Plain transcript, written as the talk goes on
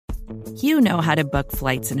You know how to book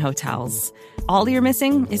flights and hotels. All you're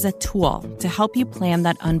missing is a tool to help you plan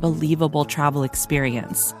that unbelievable travel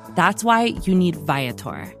experience. That's why you need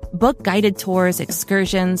Viator. Book guided tours,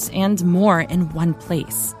 excursions, and more in one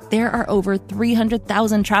place. There are over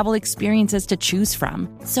 300,000 travel experiences to choose from,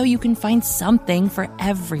 so you can find something for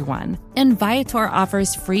everyone. And Viator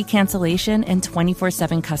offers free cancellation and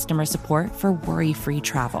 24/7 customer support for worry-free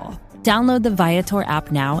travel. Download the Viator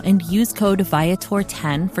app now and use code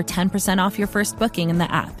Viator10 for 10% off your first booking in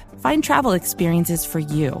the app. Find travel experiences for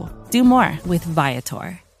you. Do more with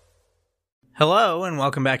Viator. Hello, and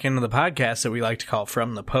welcome back into the podcast that we like to call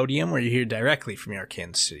From the Podium, where you hear directly from your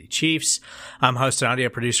Kansas City Chiefs. I'm host and audio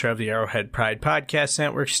producer of the Arrowhead Pride Podcast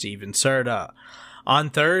Network, Steven Serta.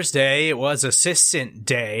 On Thursday, it was Assistant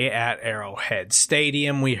Day at Arrowhead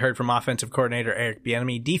Stadium. We heard from offensive coordinator Eric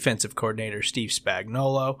Bieniemy, defensive coordinator Steve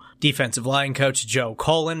Spagnuolo, defensive line coach Joe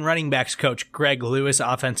Cullen, running backs coach Greg Lewis,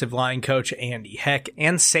 offensive line coach Andy Heck,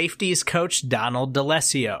 and safeties coach Donald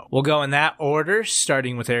DeLessio. We'll go in that order,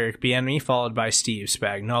 starting with Eric Bieniemy, followed by Steve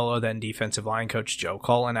Spagnuolo, then defensive line coach Joe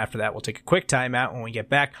Cullen. After that, we'll take a quick timeout. When we get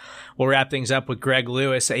back, we'll wrap things up with Greg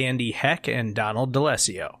Lewis, Andy Heck, and Donald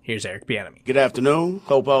DeLessio. Here's Eric Bieniemy. Good afternoon.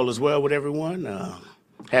 Hope all is well with everyone.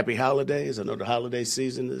 Happy holidays. I know the holiday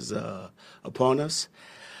season is upon us.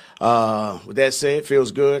 With that said, it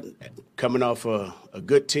feels good coming off a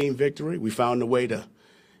good team victory. We found a way to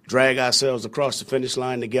drag ourselves across the finish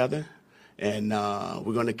line together, and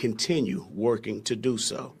we're going to continue working to do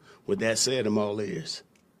so. With that said, I'm all ears.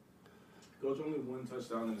 Coach, only one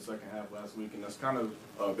touchdown in the second half last week, and that's kind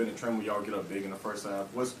of been a trend where y'all get up big in the first half.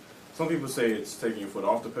 Some people say it's taking your foot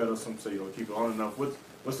off the pedal. Some say you don't keep it on enough.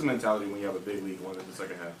 What's the mentality when you have a big lead going into the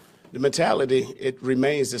second half? The mentality, it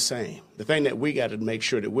remains the same. The thing that we got to make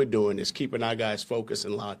sure that we're doing is keeping our guys focused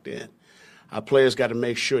and locked in. Our players got to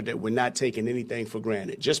make sure that we're not taking anything for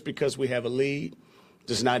granted. Just because we have a lead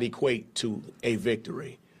does not equate to a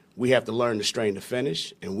victory. We have to learn to strain to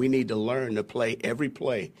finish, and we need to learn to play every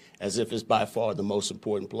play as if it's by far the most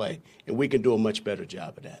important play. And we can do a much better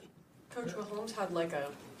job of that. Coach, Mahomes had like a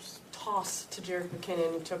toss to Jerick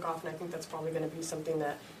McKinnon. He took off, and I think that's probably going to be something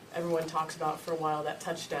that everyone talks about for a while, that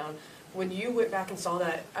touchdown. When you went back and saw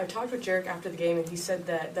that, I talked with Jerick after the game, and he said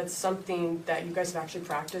that that's something that you guys have actually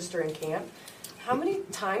practiced during camp. How many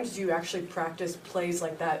times do you actually practice plays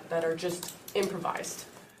like that that are just improvised?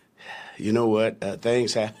 You know what?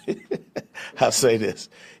 Things happen. I'll say this.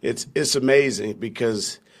 It's amazing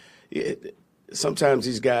because sometimes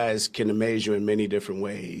these guys can amaze you in many different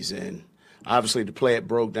ways, and obviously, the play it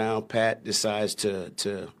broke down. Pat decides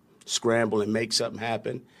to scramble and make something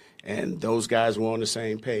happen, and those guys were on the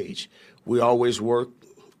same page. We always work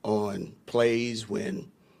on plays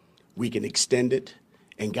when we can extend it,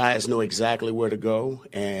 and guys know exactly where to go,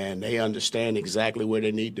 and they understand exactly where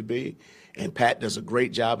they need to be. And Pat does a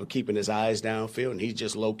great job of keeping his eyes downfield, and he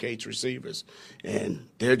just locates receivers. And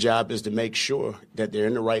their job is to make sure that they're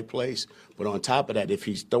in the right place. But on top of that, if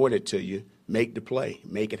he's throwing it to you, make the play,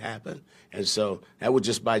 make it happen. And so that was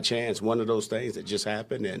just by chance one of those things that just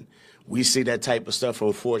happened. And we see that type of stuff,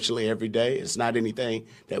 unfortunately, every day. It's not anything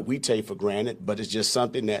that we take for granted, but it's just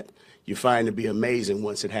something that you find to be amazing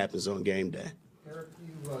once it happens on game day. Eric,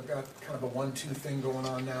 you've got kind of a 1-2 thing going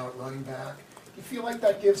on now at running back. Do you feel like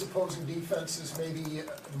that gives opposing defenses maybe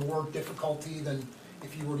more difficulty than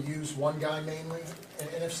if you were to use one guy mainly?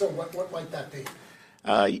 And if so, what might that be?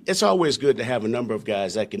 It's always good to have a number of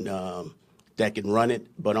guys that can run it,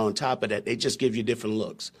 but on top of that, they just give you different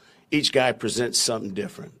looks. Each guy presents something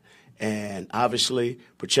different. And obviously,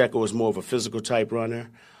 Pacheco is more of a physical type runner.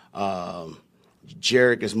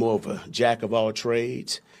 Jerick is more of a jack of all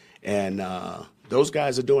trades. And those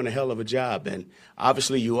guys are doing a hell of a job. And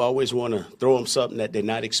obviously, you always want to throw them something that they're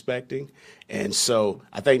not expecting. And so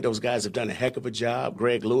I think those guys have done a heck of a job.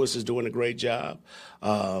 Greg Lewis is doing a great job.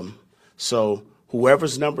 So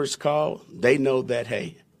whoever's number is called, they know that,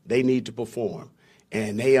 hey, they need to perform.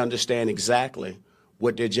 And they understand exactly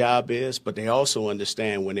what their job is, but they also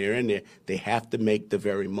understand when they're in there, they have to make the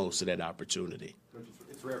very most of that opportunity.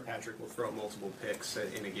 It's rare Patrick will throw multiple picks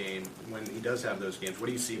in a game. When he does have those games, what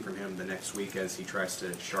do you see from him the next week as he tries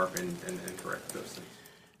to sharpen and correct those things?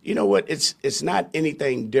 You know what? It's not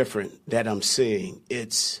anything different that I'm seeing.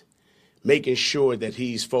 It's making sure that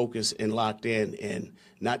he's focused and locked in and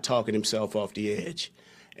not talking himself off the edge.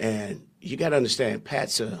 And you got to understand,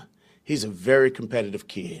 he's a very competitive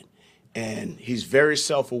kid, and he's very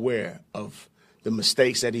self-aware of the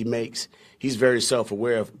mistakes that he makes. He's very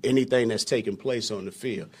self-aware of anything that's taking place on the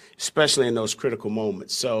field, especially in those critical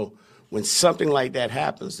moments. So when something like that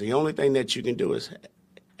happens, the only thing that you can do is,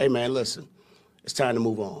 hey, man, listen, it's time to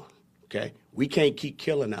move on. okay? We can't keep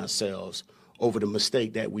killing ourselves over the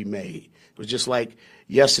mistake that we made. It was just like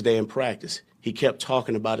yesterday in practice. He kept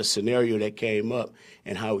talking about a scenario that came up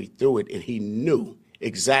and how he threw it, and he knew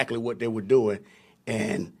exactly what they were doing,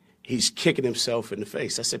 and he's kicking himself in the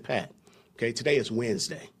face. I said, Pat, okay, today is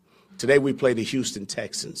Wednesday. Today we play the Houston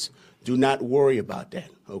Texans. Do not worry about that,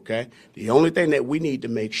 okay? The only thing that we need to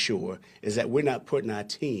make sure is that we're not putting our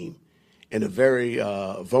team in a very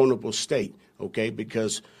vulnerable state, okay?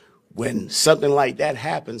 Because when something like that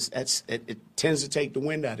happens, it tends to take the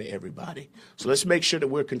wind out of everybody. So let's make sure that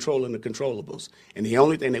we're controlling the controllables. And the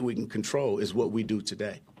only thing that we can control is what we do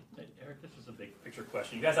today. Hey, Eric, this is a big picture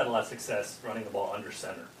question. You guys had a lot of success running the ball under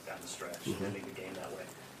center down the stretch, ending the game that way.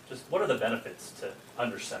 Just what are the benefits to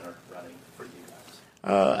under center running for you guys?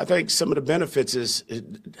 I think some of the benefits is,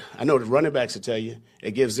 I know the running backs will tell you,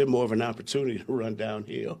 it gives them more of an opportunity to run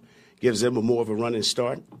downhill. Gives them more of a running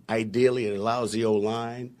start. Ideally, it allows the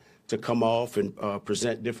O-line to come off and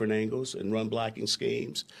present different angles and run blocking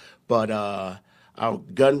schemes. But our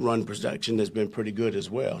gun run production has been pretty good as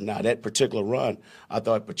well. Now, that particular run I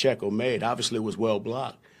thought Pacheco made, obviously it was well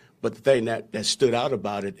blocked. But the thing that stood out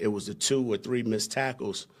about it, it was the 2 or 3 missed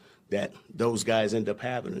tackles that those guys end up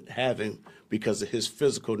having because of his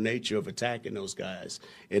physical nature of attacking those guys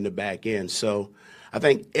in the back end. So I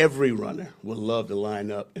think every runner would love to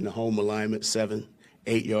line up in the home alignment 7,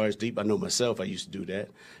 8 yards deep. I know myself, I used to do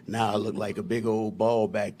that. Now I look like a big old ball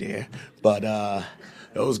back there. But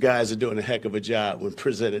those guys are doing a heck of a job when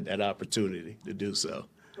presented that opportunity to do so.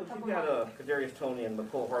 Look, you've got Kadarius Toney and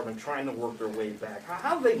McCole Hardman trying to work their way back.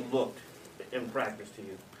 How have they looked in practice to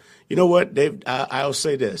you? You know what, Dave? I'll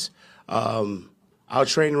say this. Our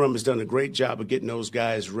training room has done a great job of getting those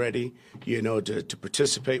guys ready, to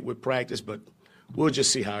participate with practice, but we'll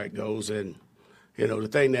just see how it goes. And, the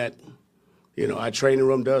thing that, our training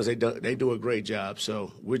room does, they do a great job.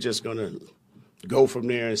 So we're just going to go from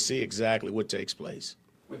there and see exactly what takes place.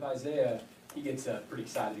 With Isaiah, he gets pretty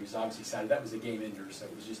excited. He was obviously excited. That was a game ender, so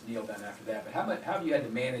it was just kneel down after that. But how have you had to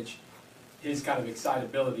manage his kind of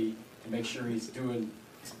excitability and make sure he's doing,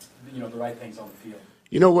 the right things on the field?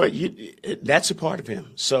 You know what? That's a part of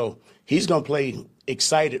him. So he's going to play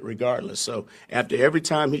excited regardless. So after every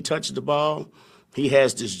time he touches the ball, he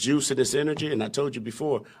has this juice and this energy. And I told you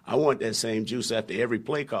before, I want that same juice after every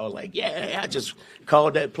play call. Like, yeah, I just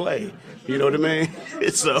called that play. You know what I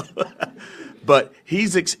mean? So, but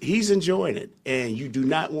he's enjoying it. And you do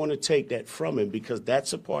not want to take that from him because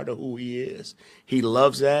that's a part of who he is. He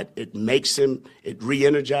loves that. It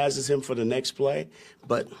re-energizes him for the next play.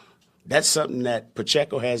 But that's something that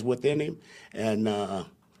Pacheco has within him, and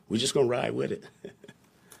we're just going to ride with it.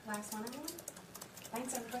 Last one, everyone.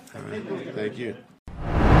 Thanks, everybody. All right. Thank you.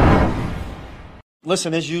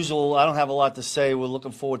 Listen, as usual, I don't have a lot to say. We're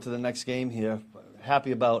looking forward to the next game here.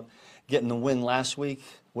 Happy about getting the win last week.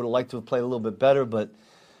 Would have liked to have played a little bit better, but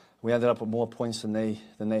we ended up with more points than they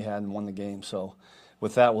had and won the game. So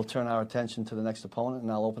with that, we'll turn our attention to the next opponent,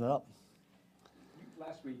 and I'll open it up.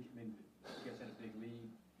 Last week, you guys had a big lead.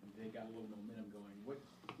 They got a little momentum going.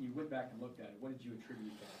 You went back and looked at it. What did you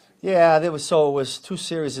attribute that to? Yeah, it was 2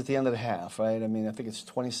 series at the end of the half, right? I mean, I think it's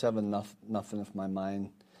 27-0 if my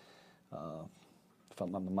mind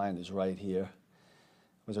is right here.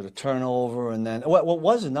 Was it a turnover? And then what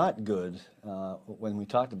was not good when we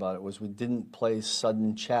talked about it was we didn't play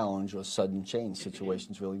sudden challenge or sudden change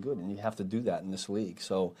situations really good, and you have to do that in this league.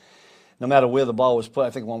 So no matter where the ball was put,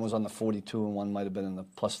 I think one was on the 42 and one might have been in the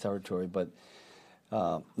plus territory, but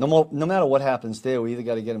no matter what happens there, we either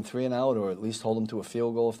got to get them 3 and out or at least hold them to a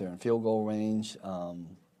field goal if they're in field goal range.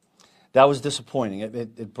 That was disappointing.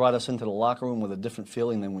 It brought us into the locker room with a different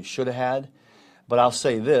feeling than we should have had. But I'll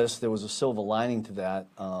say this, there was a silver lining to that.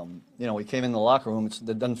 We came in the locker room,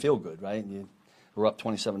 it doesn't feel good, right? We're up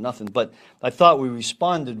 27-0. But I thought we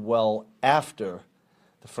responded well after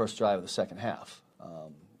the first drive of the second half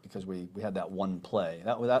because we had that one play.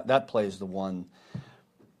 That play is the one.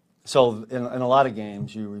 So in a lot of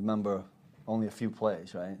games, you remember only a few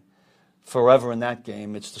plays, right? Forever in that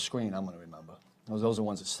game, it's the screen I'm going to remember. Those are the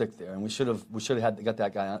ones that stick there. And we should have got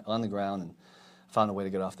that guy on the ground and found a way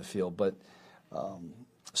to get off the field. But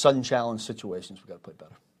sudden challenge situations, we've got to play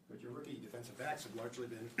better. But your rookie defensive backs have largely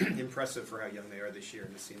been impressive for how young they are this year,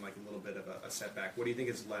 and it seemed like a little bit of a setback. What do you think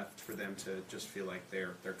is left for them to just feel like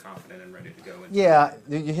they're confident and ready to go? Yeah,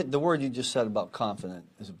 the word you just said about confident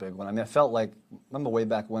is a big one. I mean, I felt like, remember way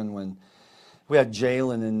back when we had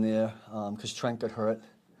Jalen in there because Trent got hurt,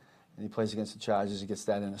 and he plays against the Chargers, he gets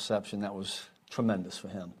that interception. That was tremendous for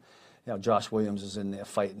him. Josh Williams is in there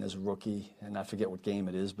fighting as a rookie, and I forget what game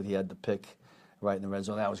it is, but he had the pick right in the red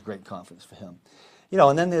zone. That was great confidence for him.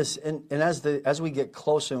 And then as we get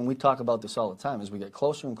closer, and we talk about this all the time, as we get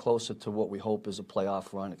closer and closer to what we hope is a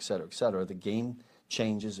playoff run, et cetera, the game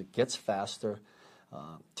changes, it gets faster.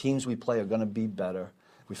 Teams we play are going to be better.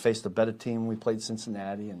 We faced a better team. We played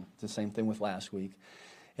Cincinnati, and the same thing with last week.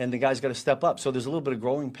 And the guys got to step up. So there's a little bit of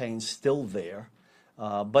growing pains still there.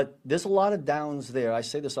 But there's a lot of downs there. I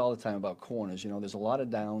say this all the time about corners. There's a lot of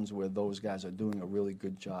downs where those guys are doing a really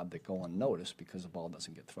good job that go unnoticed because the ball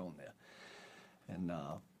doesn't get thrown there. And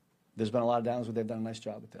there's been a lot of downs where they've done a nice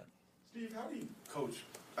job with that. Steve, how do you coach,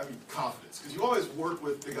 confidence? Because you always work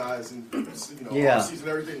with the guys and, Yeah. off-season,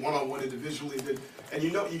 everything, one-on-one, individually, and you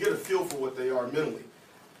get a feel for what they are mentally.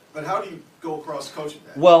 But how do you go across coaching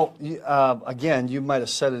that? Well, again, you might have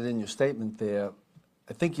said it in your statement there.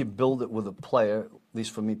 I think you build it with a player, at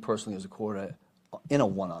least for me personally as a quarterback, in a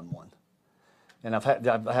one-on-one. And I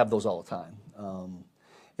have those all the time.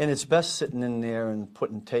 And it's best sitting in there and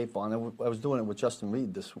putting tape on. I was doing it with Justin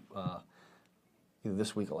Reed either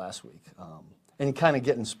this week or last week. And kind of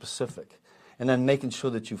getting specific. And then making sure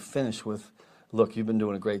that you finish with, look, you've been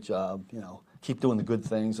doing a great job. Keep doing the good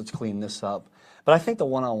things. Let's clean this up. But I think the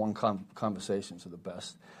one-on-one conversations are the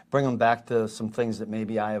best. Bring them back to some things that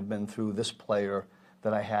maybe I have been through, this player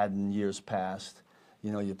that I had in years past.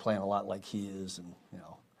 You're playing a lot like he is. And,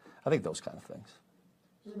 I think those kind of things.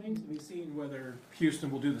 It remains to be seen whether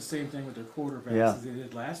Houston will do the same thing with their quarterbacks as they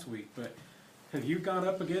did last week. But have you gone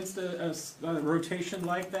up against a rotation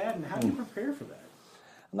like that, and how do you prepare for that?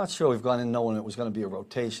 I'm not sure we've gone in knowing it was going to be a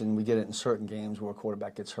rotation. We get it in certain games where a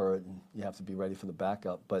quarterback gets hurt, and you have to be ready for the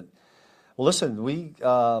backup. But, well, listen, we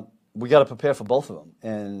got to prepare for both of them.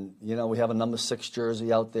 And, we have a number 6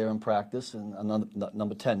 jersey out there in practice and a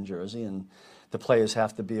number 10 jersey, and the players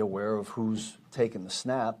have to be aware of who's taking the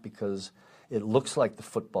snap because it looks like the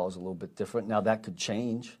football is a little bit different. Now, that could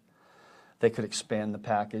change. They could expand the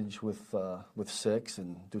package with 6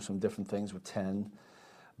 and do some different things with 10.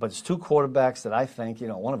 But it's 2 quarterbacks that I think,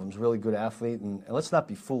 one of them's a really good athlete, and let's not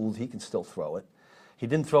be fooled, he can still throw it. He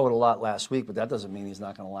didn't throw it a lot last week, but that doesn't mean he's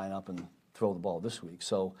not going to line up and throw the ball this week.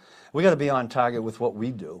 So we got to be on target with what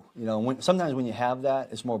we do. Sometimes when you have that,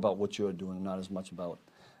 it's more about what you're doing and not as much about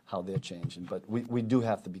how they're changing. But we do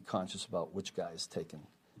have to be conscious about which guy is taking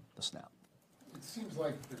the snap. It seems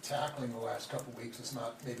like the tackling the last couple of weeks has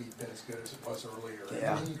not maybe been as good as it was earlier.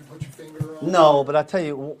 Yeah. Anything you can put your finger on? No, but I tell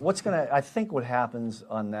you, I think what happens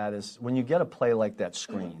on that is when you get a play like that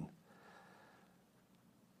screen,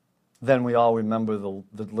 then we all remember the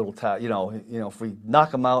little tackle. If we knock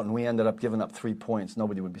them out and we ended up giving up 3 points,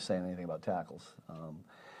 nobody would be saying anything about tackles.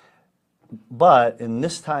 But in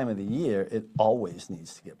this time of the year, it always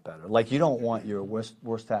needs to get better. Like, you don't want your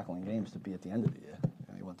worst tackling games to be at the end of the year.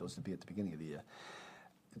 You want those to be at the beginning of the year.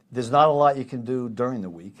 There's not a lot you can do during the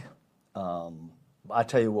week. I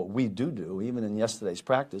tell you what we do, even in yesterday's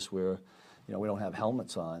practice where, we don't have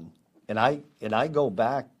helmets on, and I go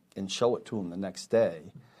back and show it to them the next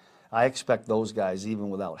day. I expect those guys,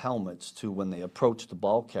 even without helmets, to, when they approach the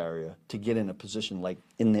ball carrier, to get in a position like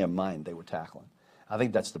in their mind they were tackling. I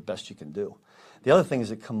think that's the best you can do. The other things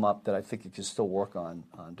that come up that I think you can still work on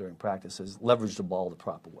during practice is leverage the ball the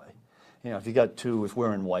proper way. If you got 2, if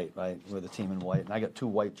we're in white, right, we're the team in white, and I got 2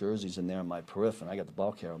 white jerseys in there in my periphery, and I got the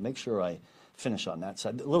ball carrier, make sure I finish on that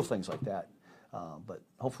side. Little things like that. But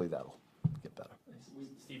hopefully that'll get better.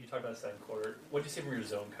 Steve, you talked about the second quarter. What did you see from your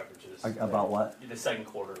zone coverages? About what? The second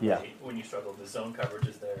quarter, yeah. Right, when you struggled, the zone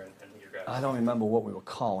coverages there and your guys. I don't remember what we were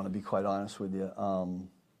calling, to be quite honest with you.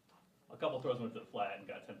 A couple throws went to the flat and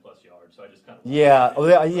got 10+ yards, so I just kind of...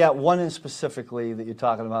 Yeah, one in specifically that you're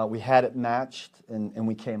talking about, we had it matched, and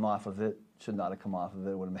we came off of it. Should not have come off of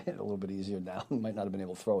it. It would have made it a little bit easier now. We might not have been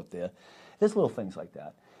able to throw it there. There's little things like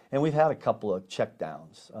that. And we've had a couple of check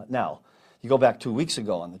downs. Now, you go back 2 weeks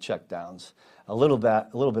ago on the check downs, a little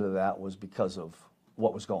bit of that was because of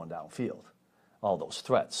what was going downfield, all those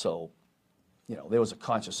threats. So, there was a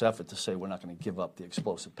conscious effort to say we're not going to give up the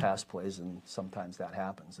explosive pass plays, and sometimes that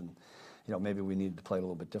happens. And maybe we needed to play it a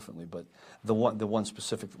little bit differently. But the one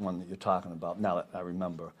specific one that you're talking about, now that I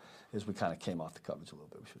remember, is we kind of came off the coverage a little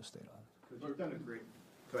bit. We should have stayed on it. You've done a great.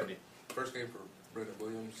 Go ahead, Nate. First game for Brendan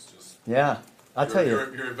Williams. Yeah, I'll tell you.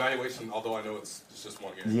 Your evaluation, although I know it's just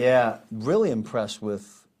one game. Yeah, really impressed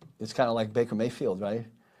with, it's kind of like Baker Mayfield, right?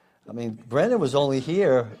 I mean, Brendan was only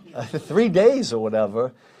here 3 days or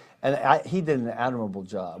whatever, and he did an admirable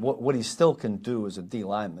job. What he still can do as a D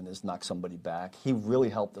lineman is knock somebody back. He really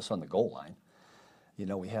helped us on the goal line.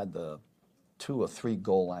 We had the 2 or 3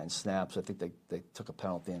 goal line snaps. I think they took a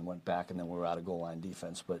penalty and went back, and then we were out of goal line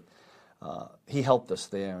defense. But he helped us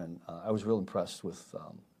there, and I was real impressed with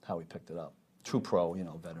how he picked it up. True pro,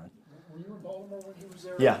 veteran. Were you in Baltimore when he was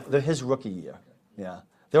there? Yeah, his rookie year. Yeah.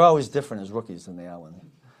 They're always different as rookies than they are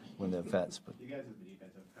when they're vets. But you guys as the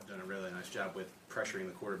defense have done a really nice job with pressuring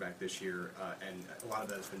the quarterback this year, and a lot of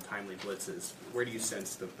that has been timely blitzes. Where do you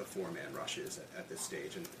sense the four-man rushes at this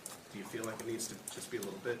stage, and do you feel like it needs to just be a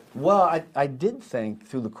little bit? Well, I did think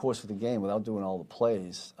through the course of the game, without doing all the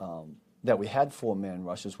plays, that we had four-man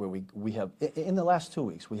rushes where we have, in the last 2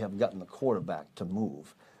 weeks, we have gotten the quarterback to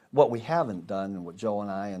move. What we haven't done, and what Joe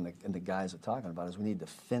and I and the guys are talking about, is we need to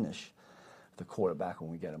finish the quarterback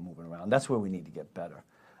when we get him moving around. That's where we need to get better.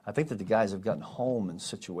 I think that the guys have gotten home in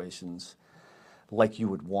situations like you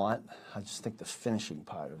would want. I just think the finishing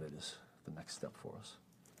part of it is the next step for us.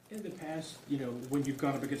 In the past, when you've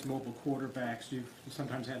gone up against mobile quarterbacks, you've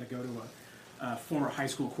sometimes had to go to a former high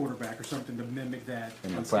school quarterback or something to mimic that.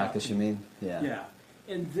 In the practice, you mean? Yeah. Yeah.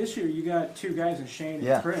 And this year, you got two guys in Shane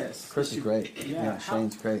and Chris. Chris is great. Yeah,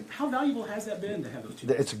 Shane's great. How valuable has that been to have those two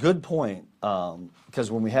guys? It's a good point,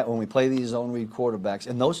 because when we play these zone read quarterbacks,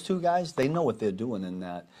 and those two guys, they know what they're doing in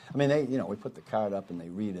that. I mean, we put the card up and they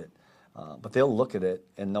read it, but they'll look at it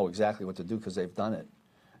and know exactly what to do because they've done it,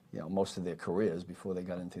 most of their careers before they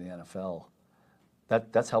got into the NFL.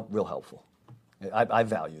 That's real helpful. I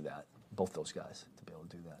value that, both those guys, to be able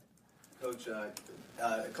to do that. Coach,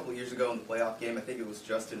 a couple of years ago in the playoff game, I think it was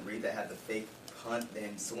Justin Reed that had the fake punt,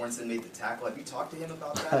 and Sorensen made the tackle. Have you talked to him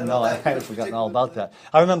about that? No, I had forgotten all about that.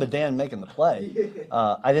 I remember Dan making the play.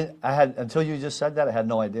 Until you just said that, I had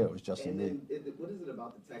no idea it was Justin Reed. What is it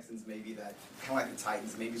about the Texans, maybe that kind of like the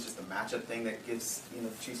Titans? Maybe it's just a matchup thing that gives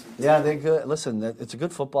the Chiefs. Yeah, they're good. Listen, it's a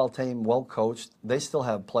good football team, well coached. They still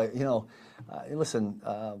have play. Listen,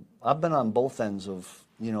 I've been on both ends of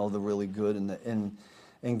the really good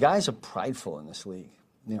and guys are prideful in this league.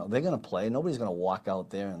 They're going to play. Nobody's going to walk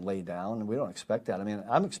out there and lay down, and we don't expect that. I mean,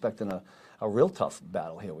 I'm expecting a real tough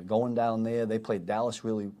battle here. We're going down there. They played Dallas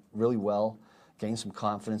really, really well, gained some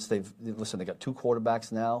confidence. They got two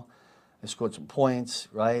quarterbacks now. They scored some points,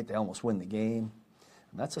 right? They almost win the game.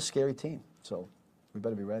 And that's a scary team, so we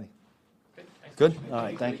better be ready. Good? All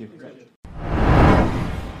right, thank you.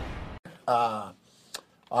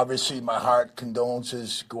 Obviously, my heart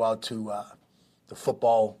condolences go out to the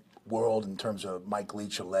football world in terms of Mike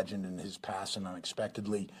Leach, a legend, and his passing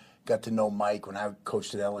unexpectedly. Got to know Mike when I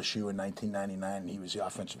coached at LSU in 1999, and he was the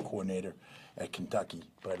offensive coordinator at Kentucky.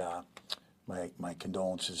 But my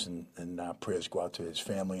condolences and prayers go out to his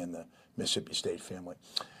family and the Mississippi State family.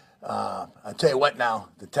 I'll tell you what now,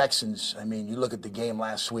 the Texans, I mean, you look at the game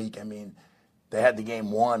last week, I mean, they had the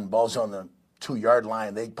game won, ball's on the 2-yard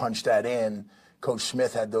line, they punched that in. Coach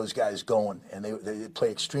Smith had those guys going, and they play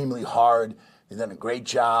extremely hard. They've done a great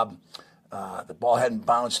job. The ball hadn't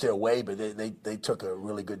bounced their way, but they took a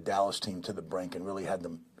really good Dallas team to the brink and really had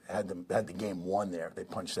the game won there. They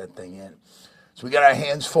punched that thing in. So we got our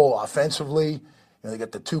hands full offensively. They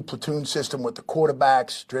got the 2-platoon system with the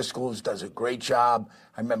quarterbacks. Driscoll's does a great job.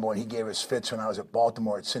 I remember when he gave us fits when I was at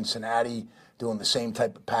Baltimore at Cincinnati, doing the same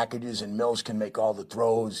type of packages, and Mills can make all the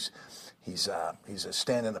throws. He's a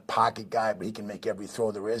stand-in-the-pocket guy, but he can make every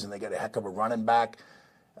throw there is, and they got a heck of a running back.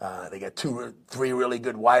 They got 3 really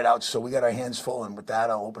good wideouts, so we got our hands full, and with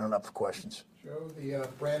that, I'll open it up for questions. Joe, the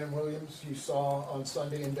Brandon Williams you saw on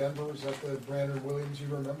Sunday in Denver, is that the Brandon Williams you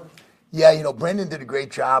remember? Yeah, Brandon did a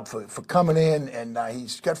great job for coming in, and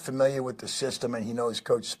he's got familiar with the system, and he knows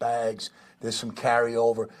Coach Spags. There's some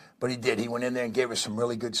carryover, but he did. He went in there and gave us some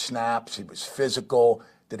really good snaps. He was physical,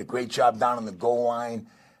 did a great job down on the goal line.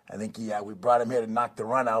 I think we brought him here to knock the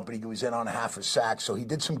run out, but he was in on a half a sack, so he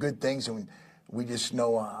did some good things, and we just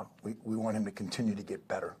know we want him to continue to get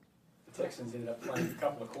better. The Texans ended up playing a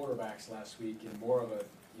couple of quarterbacks last week in more of a,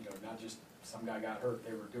 not just some guy got hurt.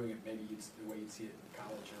 They were doing it maybe the way you'd see it in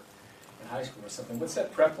college or in high school or something. What's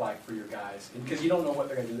that prep like for your guys? Because you don't know what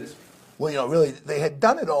they're going to do this week. Well, really, they had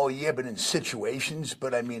done it all year, but in situations.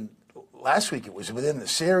 But, I mean, last week it was within the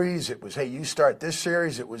series. It was, hey, you start this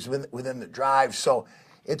series. It was within the drive. So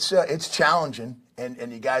it's challenging,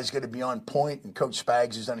 and you guys got to be on point. And Coach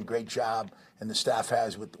Spags has done a great job, and the staff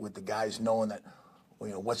has with the guys knowing that,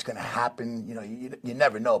 what's going to happen. You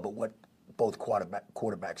never know, but what both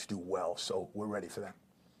quarterbacks do well. So we're ready for that.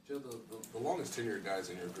 Joe, the longest tenured guys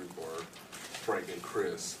in your group are Frank and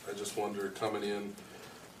Chris. I just wonder, coming in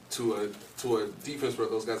to a defense where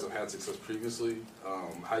those guys have had success previously,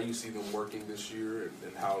 how you see them working this year,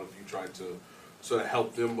 and how have you tried to sort of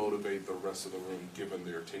help them motivate the rest of the room given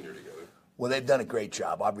their tenure together? Well, they've done a great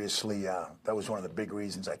job. Obviously, that was one of the big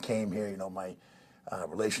reasons I came here. My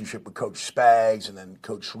relationship with Coach Spags and then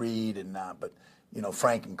Coach Reed, but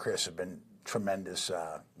Frank and Chris have been tremendous.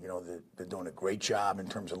 They're doing a great job in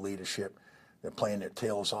terms of leadership. They're playing their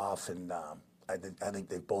tails off, and I think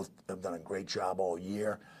they both have done a great job all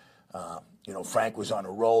year. Frank was on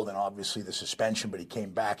a roll, then obviously the suspension, but he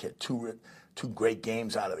came back, had two great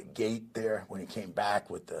games out of the gate there when he came back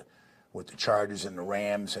with the Chargers and the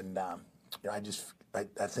Rams, and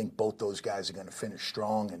I think both those guys are going to finish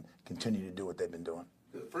strong and continue to do what they've been doing.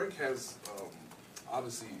 Frank has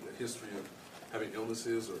obviously a history of having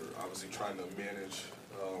illnesses, or obviously trying to manage,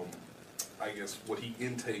 I guess, what he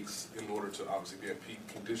intakes in order to obviously be at peak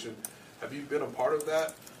condition. Have you been a part of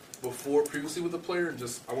that previously with the player? And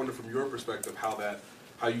just, I wonder from your perspective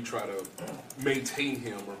how you try to maintain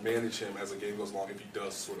him or manage him as the game goes along if he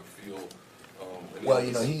does sort of feel. Well,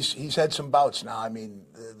 he's had some bouts now. I mean,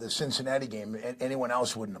 the Cincinnati game, anyone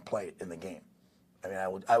else wouldn't have played in the game. I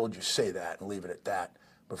mean, I would just say that and leave it at that.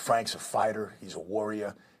 But Frank's a fighter. He's a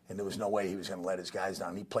warrior, and there was no way he was going to let his guys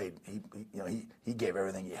down. He played. He gave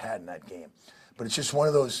everything he had in that game. But it's just one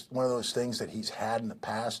of those things that he's had in the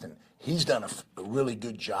past, and he's done a really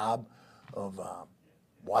good job of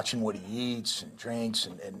watching what he eats and drinks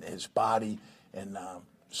and his body, and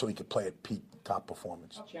so he could play at peak top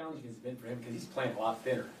performance. How challenging has it been for him, because he's playing a lot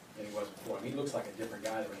thinner than he was before? I mean, he looks like a different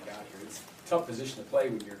guy than when he got here. It's a tough position to play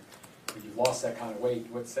when you've lost that kind of weight.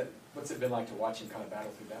 What's it been like to watch him kind of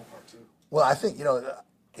battle through that part too? Well, I think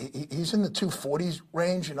he's in the 240s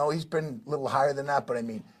range. He's been a little higher than that, but I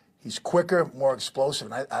mean, he's quicker, more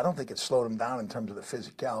explosive, and I don't think it slowed him down in terms of the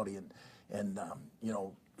physicality, and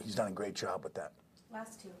he's done a great job with that.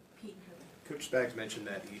 Last two, Pete and Kirby. Coach Spags mentioned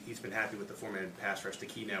that he's been happy with the four-man pass rush. The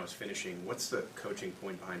key now is finishing. What's the coaching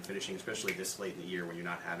point behind finishing, especially this late in the year when you're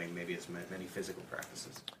not having maybe as many physical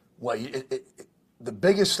practices? Well, the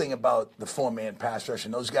biggest thing about the four-man pass rush,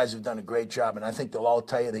 and those guys have done a great job, and I think they'll all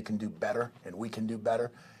tell you they can do better, and we can do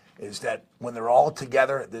better, is that when they're all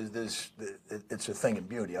together, it's a thing of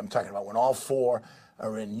beauty. I'm talking about when all four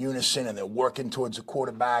are in unison and they're working towards the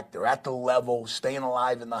quarterback, they're at the level, staying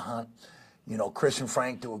alive in the hunt. Chris and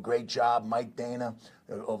Frank do a great job, Mike Dana,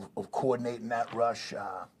 of coordinating that rush.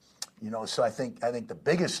 So I think the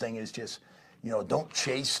biggest thing is just, don't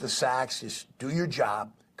chase the sacks, just do your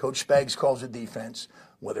job. Coach Spags calls the defense,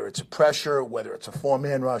 whether it's a pressure, whether it's a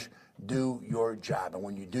four-man rush, do your job. And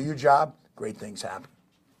when you do your job, great things happen.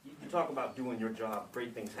 You talk about doing your job,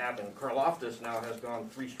 great things happen. Karlaftis now has gone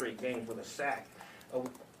 3 straight games with a sack.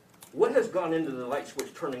 What has gone into the light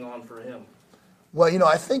switch turning on for him? Well,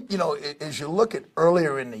 I think, as you look at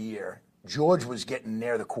earlier in the year, George was getting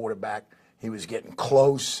near the quarterback. He was getting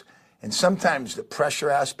close. And sometimes the pressure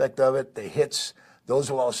aspect of it, the hits,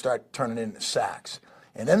 those will all start turning into sacks.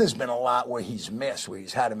 And then there's been a lot where he's missed, where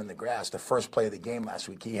he's had him in the grass. The first play of the game last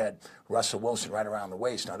week, he had Russell Wilson right around the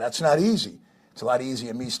waist. Now, that's not easy. It's a lot easier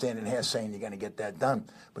than me standing here saying you're going to get that done.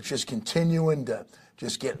 But just continuing to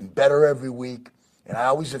just getting better every week. And I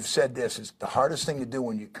always have said this, is the hardest thing to do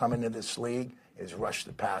when you come into this league is rush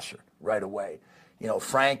the passer right away.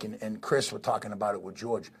 Frank and Chris were talking about it with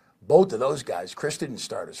George. Both of those guys, Chris didn't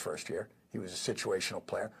start his first year. He was a situational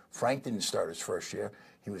player. Frank didn't start his first year.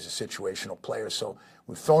 He was a situational player. So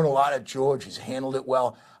we've thrown a lot at George. He's handled it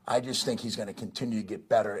well. I just think he's going to continue to get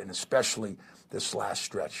better, and especially this last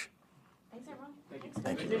stretch. Thanks, everyone.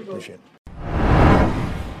 Thank you. Appreciate it.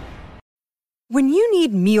 When you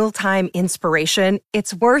need mealtime inspiration,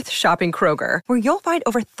 it's worth shopping Kroger, where you'll find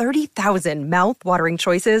over 30,000 mouth-watering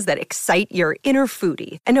choices that excite your inner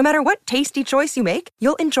foodie. And no matter what tasty choice you make,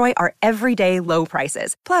 you'll enjoy our everyday low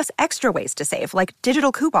prices, plus extra ways to save, like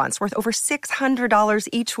digital coupons worth over $600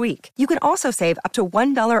 each week. You can also save up to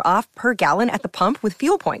 $1 off per gallon at the pump with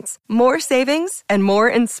fuel points. More savings and more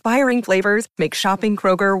inspiring flavors make shopping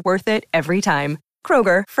Kroger worth it every time.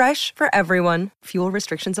 Kroger, fresh for everyone. Fuel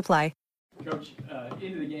restrictions apply. Coach,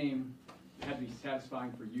 into the game, it had to be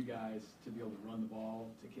satisfying for you guys to be able to run the ball,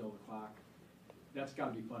 to kill the clock. That's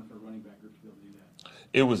got to be fun for a running back group to be able to do that.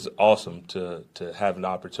 It was awesome to have an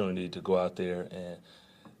opportunity to go out there and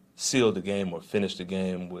seal the game or finish the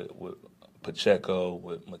game with Pacheco,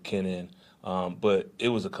 with McKinnon. But it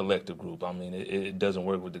was a collective group. I mean, it doesn't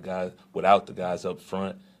work with the guys without the guys up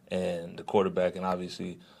front and the quarterback, and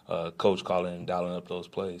obviously Coach Cullen and dialing up those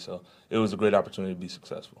plays. So it was a great opportunity to be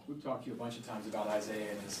successful. We've talked to you a bunch of times about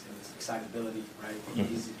Isaiah and his excitability, right?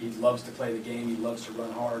 Mm-hmm. He loves to play the game. He loves to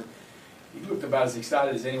run hard. He looked about as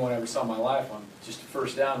excited as anyone I ever saw in my life on just a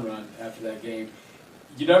first down run after that game.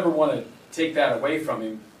 You never want to take that away from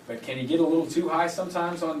him, but can he get a little too high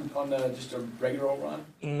sometimes on just a regular old run?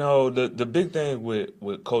 No, the big thing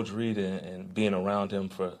with Coach Reed and being around him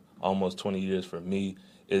for almost 20 years for me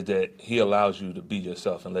is that he allows you to be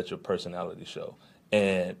yourself and let your personality show.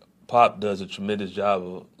 And Pop does a tremendous job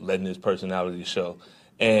of letting his personality show.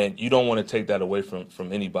 And you don't want to take that away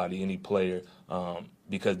from anybody, any player,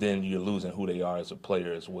 because then you're losing who they are as a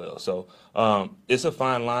player as well. So it's a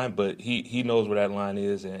fine line, but he knows where that line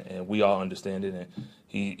is, and we all understand it. And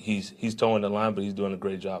he's towing the line, but he's doing a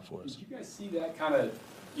great job for us. Did you guys see that kind of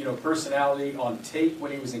personality on tape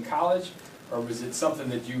when he was in college, or was it something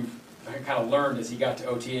that you kind of learned as he got to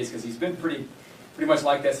OTAs? Because he's been pretty much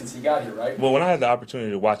like that since he got here, right? Well, when I had the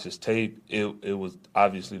opportunity to watch his tape, it was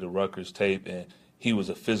obviously the Rutgers tape, and he was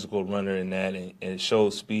a physical runner in that, and it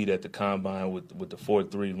showed speed at the combine with the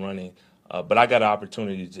 4.3 running. But I got an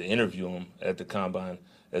opportunity to interview him at the combine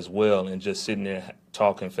as well, and just sitting there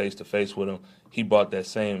talking face-to-face with him, he brought that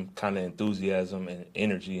same kind of enthusiasm and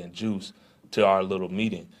energy and juice to our little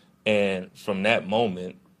meeting. And from that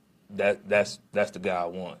moment, that's the guy I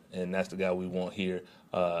want, and that's the guy we want here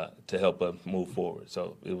to help us move forward.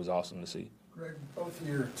 So it was awesome to see. Greg, both of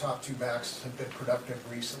your top two backs have been productive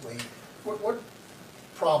recently. What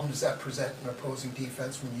problem does that present in opposing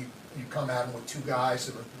defense when you come at them with two guys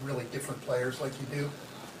that are really different players like you do?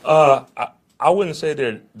 I wouldn't say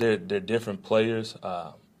they're different players.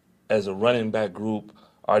 As a running back group,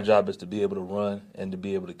 our job is to be able to run and to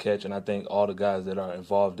be able to catch, and I think all the guys that are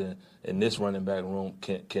involved in this running back room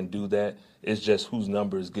can do that. It's just whose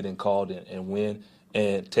number is getting called and when,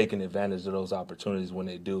 and taking advantage of those opportunities when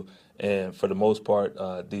they do. And for the most part,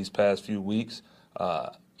 these past few weeks,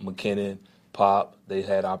 McKinnon, Pop, they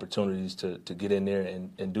had opportunities to get in there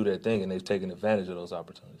and do their thing, and they've taken advantage of those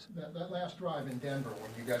opportunities. That last drive in Denver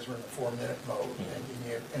when you guys were in the 4-minute mode and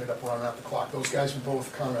you ended up running out the clock, those guys were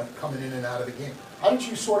both kind of coming in and out of the game. How did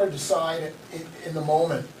you sort of decide in the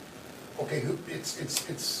moment, okay,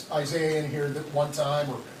 it's Isaiah in here that one time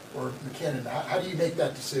or McKinnon? How do you make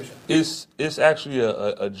that decision? It's actually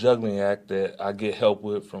a juggling act that I get help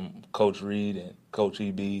with from Coach Reed and Coach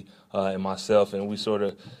EB and myself, and we sort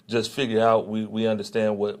of just figure out, we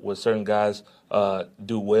understand what certain guys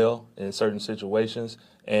do well in certain situations,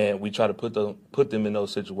 and we try to put them in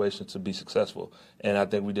those situations to be successful. And I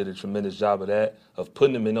think we did a tremendous job of that, of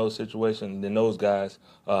putting them in those situations, and then those guys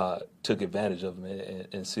took advantage of them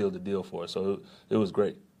and sealed the deal for us. So it was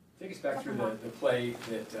great. Take us back through the play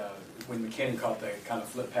that when McKinnon caught the kind of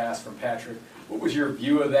flip pass from Patrick. What was your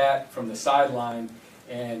view of that from the sideline,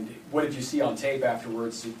 and what did you see on tape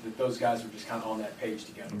afterwards that those guys were just kind of on that page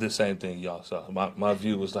together? The same thing y'all saw. My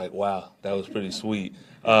view was like, wow, that was pretty sweet.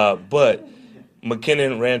 But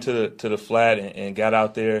McKinnon ran to the flat and got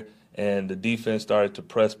out there, and the defense started to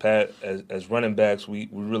press Pat. As running backs, we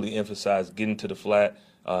really emphasized getting to the flat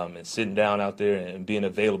and sitting down out there and being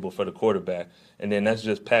available for the quarterback. And then that's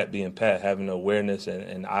just Pat being Pat, having the awareness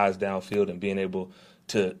and eyes downfield and being able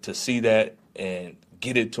to see that and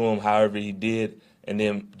get it to him however he did, and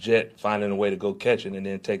then Jet finding a way to go catch it and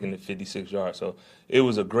then taking it 56 yards. So it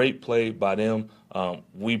was a great play by them.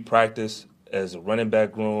 We practice as a running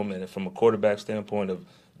back room and from a quarterback standpoint of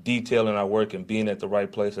detailing our work and being at the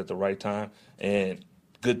right place at the right time, and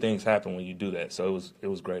good things happen when you do that. So it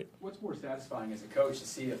was great. What's more satisfying as a coach, to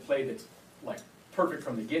see a play that's like perfect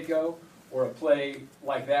from the get-go, or a play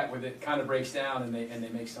like that where it kind of breaks down and they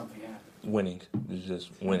make something happen? Winning. It's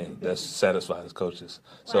just winning. That's satisfied as coaches.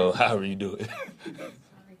 So however you do it. Sorry,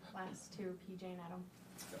 last two, PJ and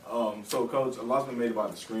Adam. So, Coach, a lot's been made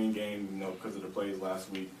about the screen game, because of the plays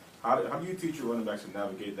last week. How do you teach your running backs to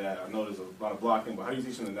navigate that? I know there's a lot of blocking, but how do you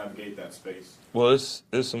teach them to navigate that space? Well, it's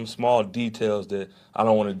some small details that I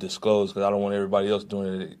don't want to disclose because I don't want everybody else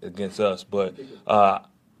doing it against us. But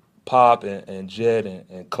Pop and Jed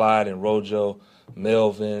and Clyde and Rojo,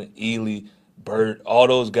 Melvin, Ely, Bert, all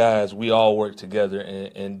those guys, we all work together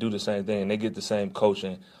and do the same thing, and they get the same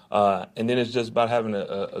coaching. And then it's just about having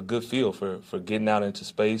a good feel for getting out into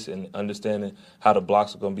space and understanding how the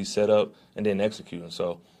blocks are going to be set up and then executing.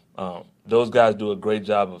 So those guys do a great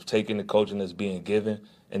job of taking the coaching that's being given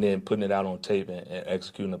and then putting it out on tape and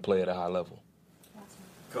executing the play at a high level.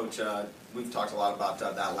 Coach, we've talked a lot about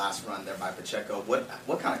that last run there by Pacheco.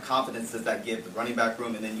 What kind of confidence does that give the running back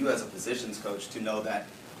room, and then you as a positions coach, to know that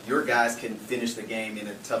your guys can finish the game in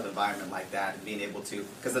a tough environment like that and being able to,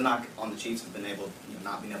 because the knock on the Chiefs has been able,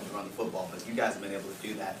 not being able to run the football, but you guys have been able to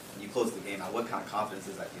do that and you close the game out. What kind of confidence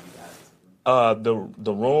does that give you guys?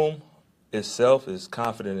 The room itself is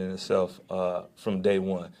confident in itself from day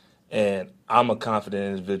one. And I'm a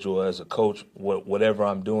confident individual as a coach. Whatever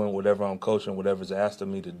I'm doing, whatever I'm coaching, whatever's asked of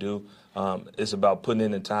me to do, it's about putting in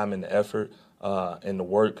the time and the effort and the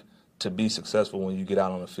work to be successful when you get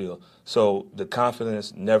out on the field. So the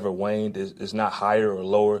confidence never waned. It's not higher or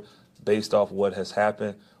lower based off what has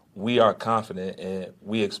happened. We are confident and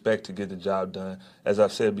we expect to get the job done. As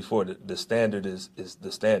I've said before, the standard is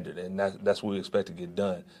the standard, and that's what we expect to get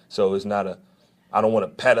done. So it's not I don't want to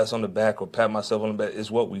pat us on the back or pat myself on the back.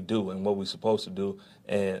 It's what we do and what we're supposed to do.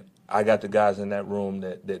 And I got the guys in that room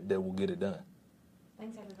that will get it done.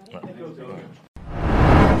 Thanks, everybody.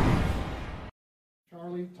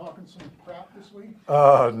 Charlie, talking some crap this week?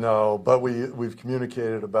 No, but we've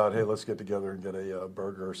communicated about, hey, let's get together and get a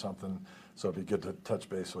burger or something. So it'd be good to touch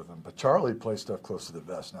base with him. But Charlie plays stuff close to the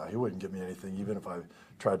vest now. He wouldn't give me anything, even if I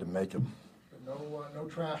tried to make him. No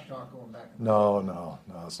trash talk going back. No,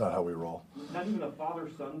 it's not how we roll. Not even a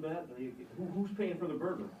father-son bet? Who's paying for the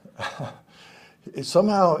burger?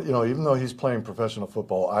 Somehow, even though he's playing professional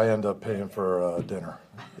football, I end up paying for dinner.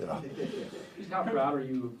 Just how proud are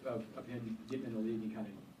you of him getting in the league and kind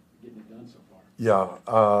of getting it done so far?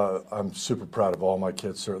 Yeah, I'm super proud of all my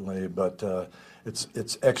kids, certainly, but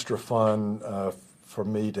it's extra fun for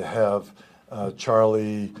me to have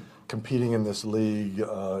Charlie competing in this league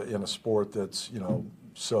in a sport that's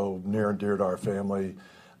so near and dear to our family.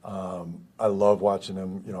 I love watching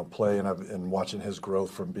him play and watching his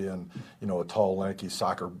growth from being a tall, lanky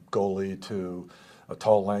soccer goalie to a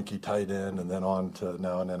tall, lanky tight end, and then on to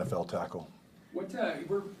now an NFL tackle.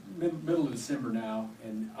 We're middle of December now,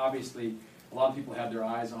 and obviously a lot of people have their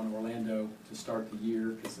eyes on Orlando to start the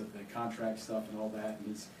year because of the contract stuff and all that, and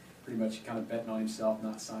he's pretty much kind of betting on himself,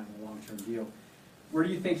 not signing a long-term deal. Where do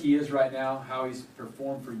you think he is right now, how he's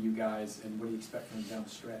performed for you guys, and what do you expect from him down the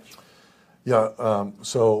stretch? Yeah,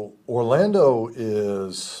 so Orlando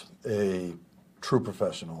is a true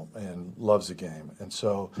professional and loves the game. And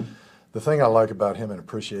so the thing I like about him and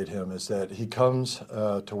appreciate him is that he comes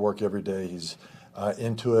to work every day. He's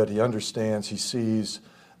into it. He understands. He sees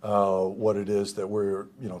what it is that we're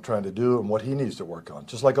trying to do and what he needs to work on,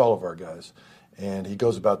 just like all of our guys. And he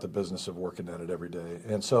goes about the business of working at it every day.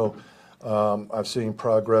 And so I've seen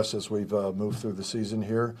progress as we've moved through the season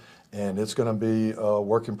here, and it's going to be a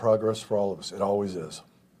work in progress for all of us. It always is.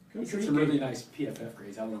 He's got some really nice PFF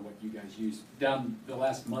grades. I don't know what you guys use. Down the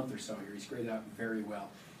last month or so here, he's graded out very well.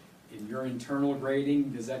 In your internal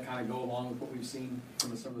grading, does that kind of go along with what we've seen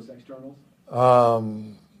from some of those externals?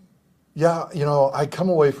 Yeah, I come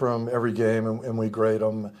away from every game and we grade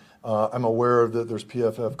them. I'm aware that there's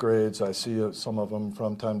PFF grades. I see some of them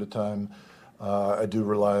from time to time. I do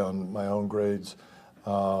rely on my own grades.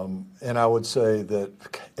 And I would say that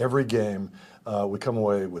every game, we come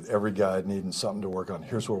away with every guy needing something to work on.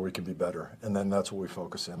 Here's where we can be better. And then that's what we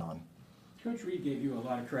focus in on. Coach Reed gave you a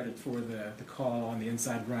lot of credit for the call on the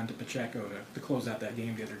inside run to Pacheco to close out that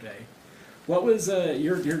game the other day. What was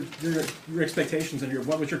your expectations and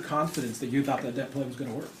what was your confidence that you thought that play was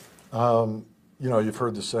going to work? You've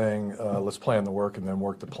heard the saying, let's plan the work and then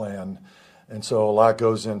work the plan. And so a lot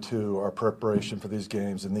goes into our preparation for these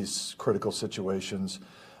games and these critical situations.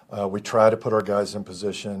 We try to put our guys in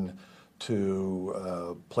position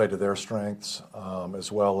to play to their strengths,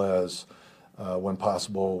 as well as, when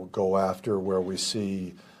possible, go after where we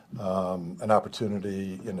see an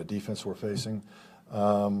opportunity in the defense we're facing.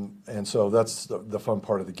 And so that's the fun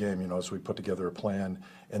part of the game, as we put together a plan,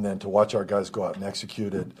 and then to watch our guys go out and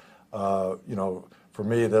execute it. For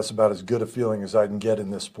me, that's about as good a feeling as I can get in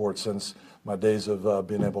this sport since my days of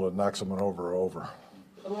being able to knock someone over are over.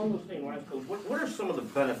 Along those same lines, Coach, what are some of the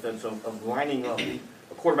benefits of lining up,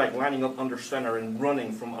 a quarterback lining up under center and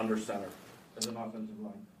running from under center as an offensive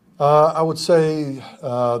line? I would say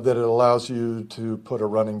that it allows you to put a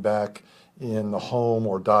running back in the home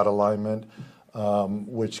or dot alignment,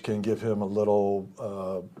 which can give him a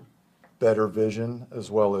little better vision, as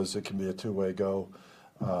well as it can be a two-way go,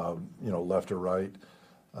 left or right.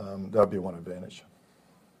 That would be one advantage.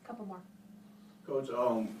 A couple more. Coach,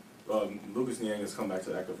 Lucas Niang has come back to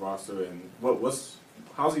the active roster, and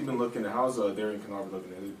how's he been looking, and how's Darian Kennard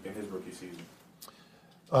looking in his rookie season?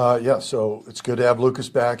 So it's good to have Lucas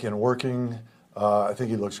back and working. I think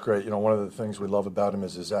he looks great. One of the things we love about him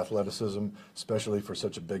is his athleticism, especially for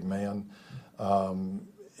such a big man.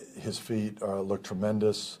 His feet look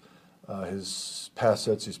tremendous. His pass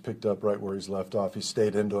sets he's picked up right where he's left off. He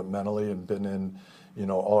stayed into it mentally and been in,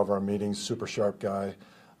 all of our meetings. Super sharp guy.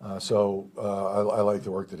 So I like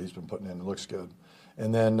the work that he's been putting in. It looks good.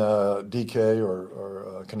 And then DK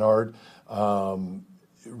or Kennard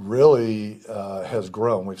really has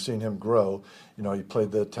grown. We've seen him grow. He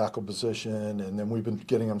played the tackle position, and then we've been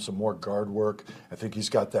getting him some more guard work. I think he's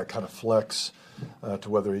got that kind of flex to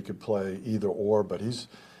whether he could play either or, but he's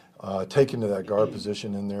taken to that guard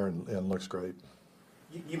position in there and looks great.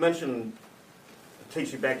 You mentioned it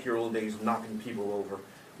takes you back to your old days knocking people over.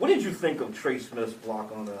 What did you think of Trey Smith's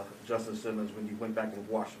block on Justin Simmons when you went back and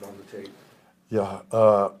watched it on the tape? Yeah,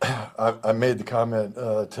 I made the comment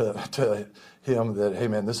to him that, hey,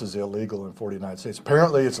 man, this is illegal in 49 states.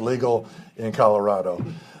 Apparently it's legal in Colorado.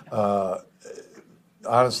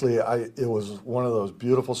 honestly, it was one of those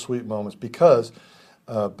beautiful, sweet moments because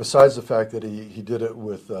besides the fact that he did it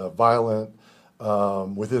with violent,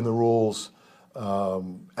 within the rules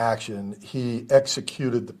action, he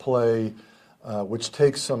executed the play, which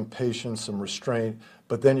takes some patience, some restraint,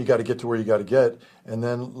 but then you got to get to where you got to get, and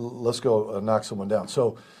then let's go knock someone down.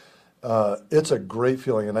 So it's a great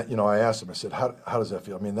feeling, and I asked him, I said, how does that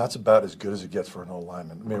feel? I mean, that's about as good as it gets for an old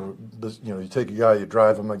lineman. I mean, you take a guy, you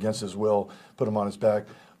drive him against his will, put him on his back,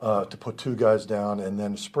 to put two guys down, and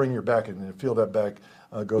then spring your back and then feel that back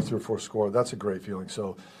go through for a score. That's a great feeling.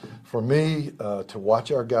 So for me, to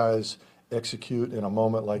watch our guys execute in a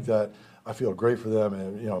moment like that, I feel great for them,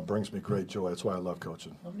 and it brings me great joy. That's why I love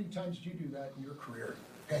coaching. How many times did you do that in your career?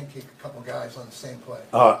 Pancake a couple guys on the same play?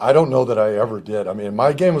 I don't know that I ever did. I mean,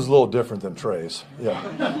 my game was a little different than Trey's. Yeah.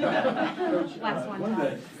 One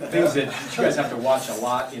of the things that you guys have to watch a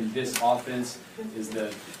lot in this offense is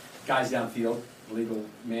the guys downfield, legal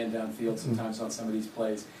man downfield sometimes on some of these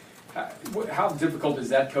plays. How difficult is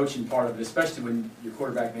that coaching part of it, especially when your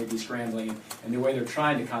quarterback may be scrambling and the way they're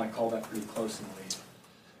trying to kind of call that pretty close in the lead?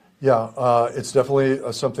 Yeah, it's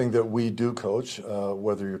definitely something that we do coach,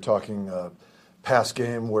 whether you're talking pass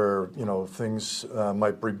game where, things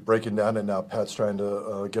might be breaking down and now Pat's trying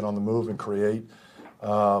to get on the move and create.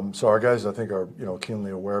 So our guys, I think, are,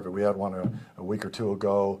 keenly aware of it. We had one a week or two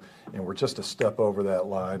ago, and we're just a step over that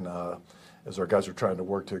line as our guys are trying to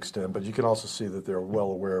work to extend. But you can also see that they're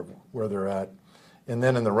well aware of where they're at. And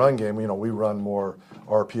then in the run game, we run more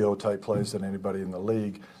RPO-type plays than anybody in the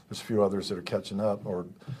league. There's a few others that are catching up or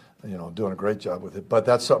doing a great job with it. But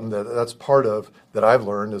that's something that's part of that I've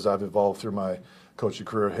learned as I've evolved through my coaching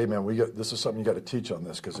career. Hey, man, this is something you got to teach on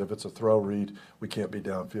this, because if it's a throw read, we can't be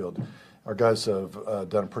downfield. Our guys have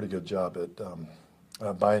done a pretty good job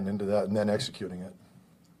at buying into that and then executing it.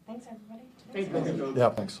 Thanks, everybody. Yeah,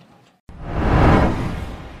 thanks.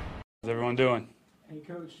 How's everyone doing? Hey,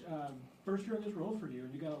 Coach, first year in this role for you,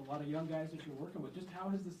 and you got a lot of young guys that you're working with. Just how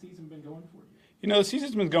has the season been going for you? The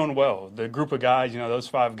season's been going well. The group of guys, those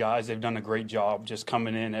 5 guys, they've done a great job just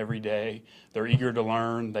coming in every day. They're eager to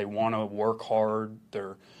learn. They want to work hard.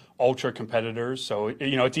 They're ultra competitors. So,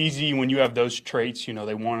 it's easy when you have those traits.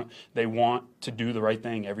 They want to do the right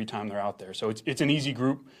thing every time they're out there. So it's an easy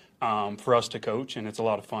group for us to coach, and it's a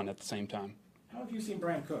lot of fun at the same time. How have you seen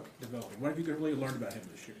Brian Cook developing? What have you really learned about him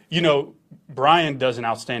this year? Brian does an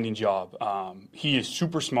outstanding job. He is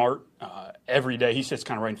super smart. Every day he sits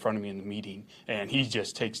kind of right in front of me in the meeting, and he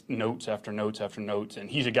just takes notes after notes after notes. And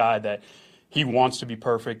he's a guy that he wants to be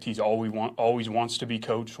perfect. He's always wants to be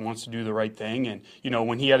coached, wants to do the right thing. And,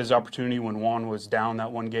 when he had his opportunity, when Juan was down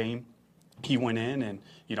that one game, he went in and,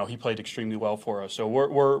 he played extremely well for us. So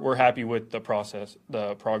we're happy with the progress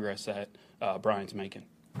that Brian's making.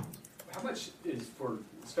 How much is, for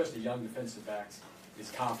especially young defensive backs,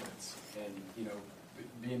 is confidence and,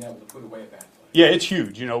 being able to put away a bad play? Yeah, it's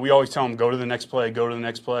huge. We always tell them, go to the next play, go to the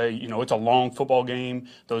next play. It's a long football game.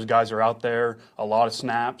 Those guys are out there, a lot of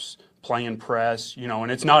snaps, playing press,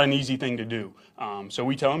 and it's not an easy thing to do. So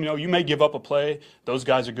we tell them, you may give up a play. Those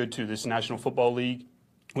guys are good too. This National Football League,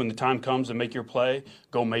 when the time comes to make your play,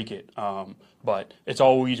 go make it. But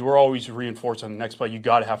we're always reinforced on the next play. You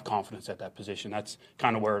got to have confidence at that position. That's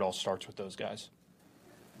kind of where it all starts with those guys.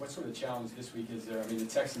 What sort of challenge this week is there? I mean, the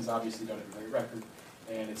Texans obviously don't have a great record,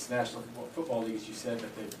 and it's National Football League, as you said,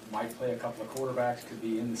 but they might play a couple of quarterbacks, could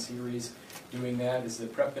be in the series doing that. Is the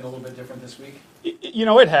prep been a little bit different this week?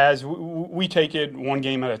 It has. We take it one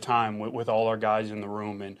game at a time with all our guys in the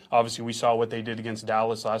room, and obviously we saw what they did against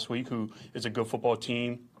Dallas last week, who is a good football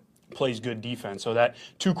team, plays good defense. So that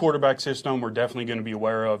 2-quarterback system, we're definitely going to be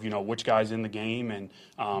aware of, which guy's in the game. And,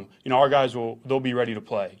 our guys they'll be ready to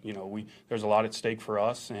play. There's a lot at stake for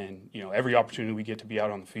us. And, every opportunity we get to be out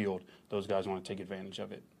on the field, those guys want to take advantage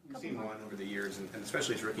of it. You've seen Juan over the years, and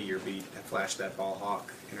especially his rookie year, flashed that ball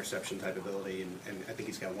hawk interception type ability, and I think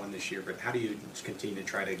he's got one this year. But how do you continue to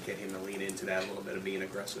try to get him to lean into that a little bit of being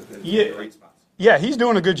aggressive in the right spots? Yeah, he's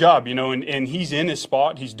doing a good job, and he's in his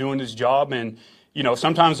spot. He's doing his job, and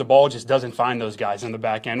sometimes the ball just doesn't find those guys in the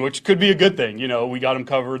back end, which could be a good thing. We got them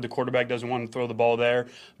covered. The quarterback doesn't want to throw the ball there.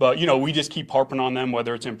 But, we just keep harping on them,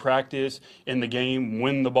 whether it's in practice, in the game,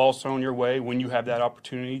 when the ball's thrown your way, when you have that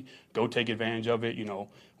opportunity, go take advantage of it.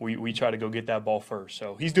 We try to go get that ball first.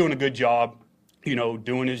 So he's doing a good job,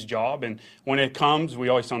 doing his job. And when it comes, we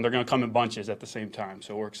always tell them they're going to come in bunches at the same time.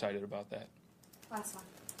 So we're excited about that. Last one.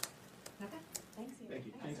 Okay. Thanks. Thank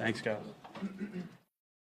you. Thanks, guys.